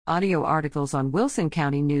Audio articles on Wilson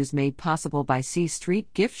County News made possible by C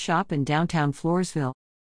Street Gift Shop in downtown Floresville.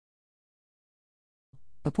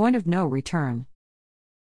 A point of no return.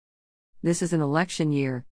 This is an election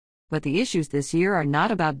year. But the issues this year are not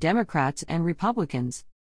about Democrats and Republicans.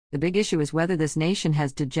 The big issue is whether this nation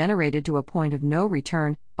has degenerated to a point of no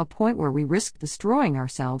return, a point where we risk destroying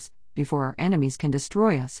ourselves before our enemies can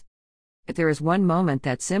destroy us. If there is one moment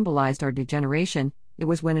that symbolized our degeneration, it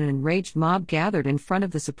was when an enraged mob gathered in front of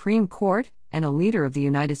the Supreme Court, and a leader of the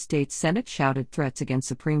United States Senate shouted threats against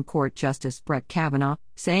Supreme Court Justice Brett Kavanaugh,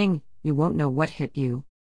 saying, "You won't know what hit you."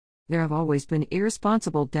 There have always been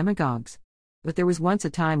irresponsible demagogues. But there was once a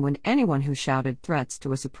time when anyone who shouted threats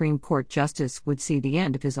to a Supreme Court justice would see the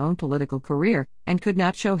end of his own political career, and could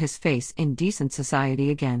not show his face in decent society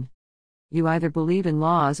again. You either believe in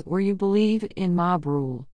laws or you believe in mob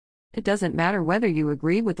rule. It doesn't matter whether you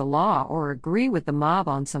agree with the law or agree with the mob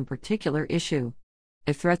on some particular issue.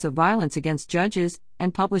 If threats of violence against judges,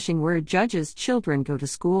 and publishing where judges' children go to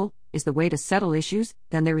school, is the way to settle issues,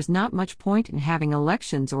 then there is not much point in having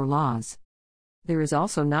elections or laws. There is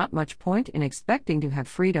also not much point in expecting to have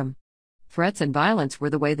freedom. Threats and violence were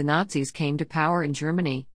the way the Nazis came to power in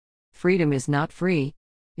Germany. Freedom is not free.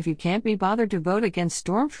 If you can't be bothered to vote against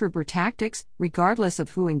stormtrooper tactics, regardless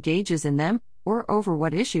of who engages in them, or over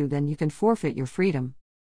what issue, then you can forfeit your freedom.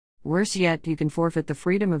 Worse yet, you can forfeit the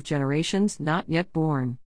freedom of generations not yet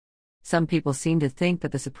born. Some people seem to think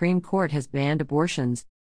that the Supreme Court has banned abortions.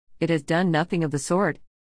 It has done nothing of the sort.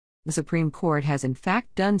 The Supreme Court has in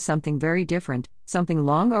fact done something very different, something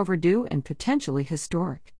long overdue and potentially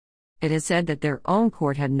historic. It has said that their own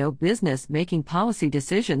court had no business making policy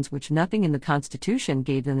decisions which nothing in the Constitution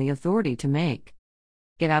gave them the authority to make.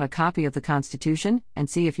 Get out a copy of the Constitution and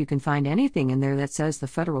see if you can find anything in there that says the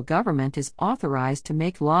federal government is authorized to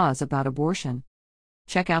make laws about abortion.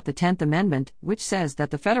 Check out the 10th Amendment, which says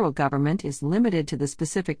that the federal government is limited to the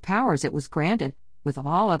specific powers it was granted, with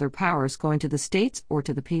all other powers going to the states or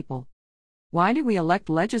to the people. Why do we elect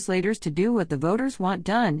legislators to do what the voters want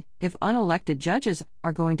done, if unelected judges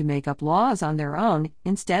are going to make up laws on their own,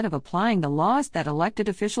 instead of applying the laws that elected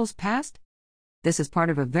officials passed? This is part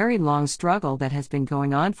of a very long struggle that has been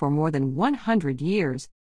going on for more than 100 years.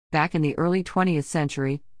 Back in the early 20th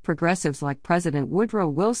century, progressives like President Woodrow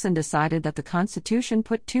Wilson decided that the Constitution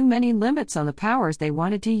put too many limits on the powers they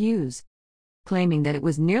wanted to use. Claiming that it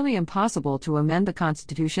was nearly impossible to amend the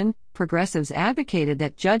Constitution, progressives advocated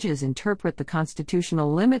that judges interpret the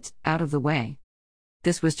constitutional limits out of the way.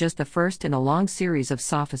 This was just the first in a long series of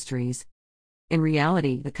sophistries. In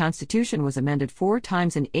reality, the Constitution was amended 4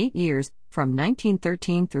 times in 8 years, from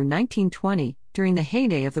 1913 through 1920, during the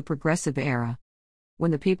heyday of the progressive era.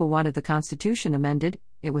 When the people wanted the Constitution amended,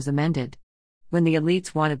 it was amended. When the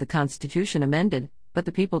elites wanted the Constitution amended, but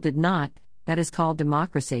the people did not, that is called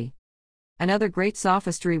democracy. Another great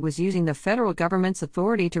sophistry was using the federal government's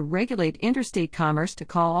authority to regulate interstate commerce to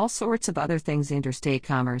call all sorts of other things interstate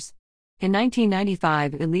commerce. In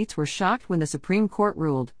 1995, elites were shocked when the Supreme Court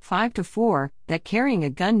ruled, 5-4, that carrying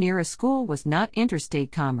a gun near a school was not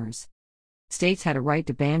interstate commerce. States had a right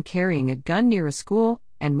to ban carrying a gun near a school,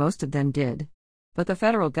 and most of them did. But the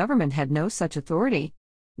federal government had no such authority.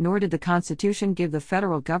 Nor did the Constitution give the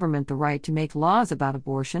federal government the right to make laws about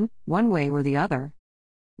abortion, one way or the other.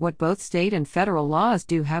 What both state and federal laws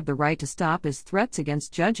do have the right to stop is threats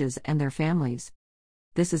against judges and their families.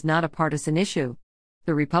 This is not a partisan issue.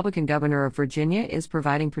 The Republican governor of Virginia is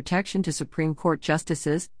providing protection to Supreme Court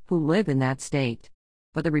justices who live in that state.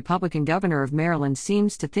 But the Republican governor of Maryland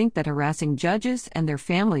seems to think that harassing judges and their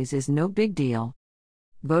families is no big deal.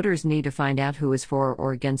 Voters need to find out who is for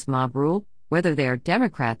or against mob rule, whether they are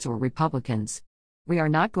Democrats or Republicans. We are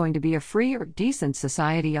not going to be a free or decent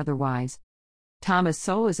society otherwise. Thomas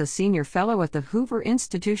Sowell is a senior fellow at the Hoover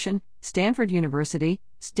Institution, Stanford University,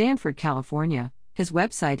 Stanford, California. His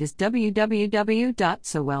website is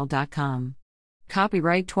www.sowell.com.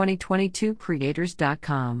 Copyright 2022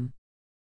 Creators.com.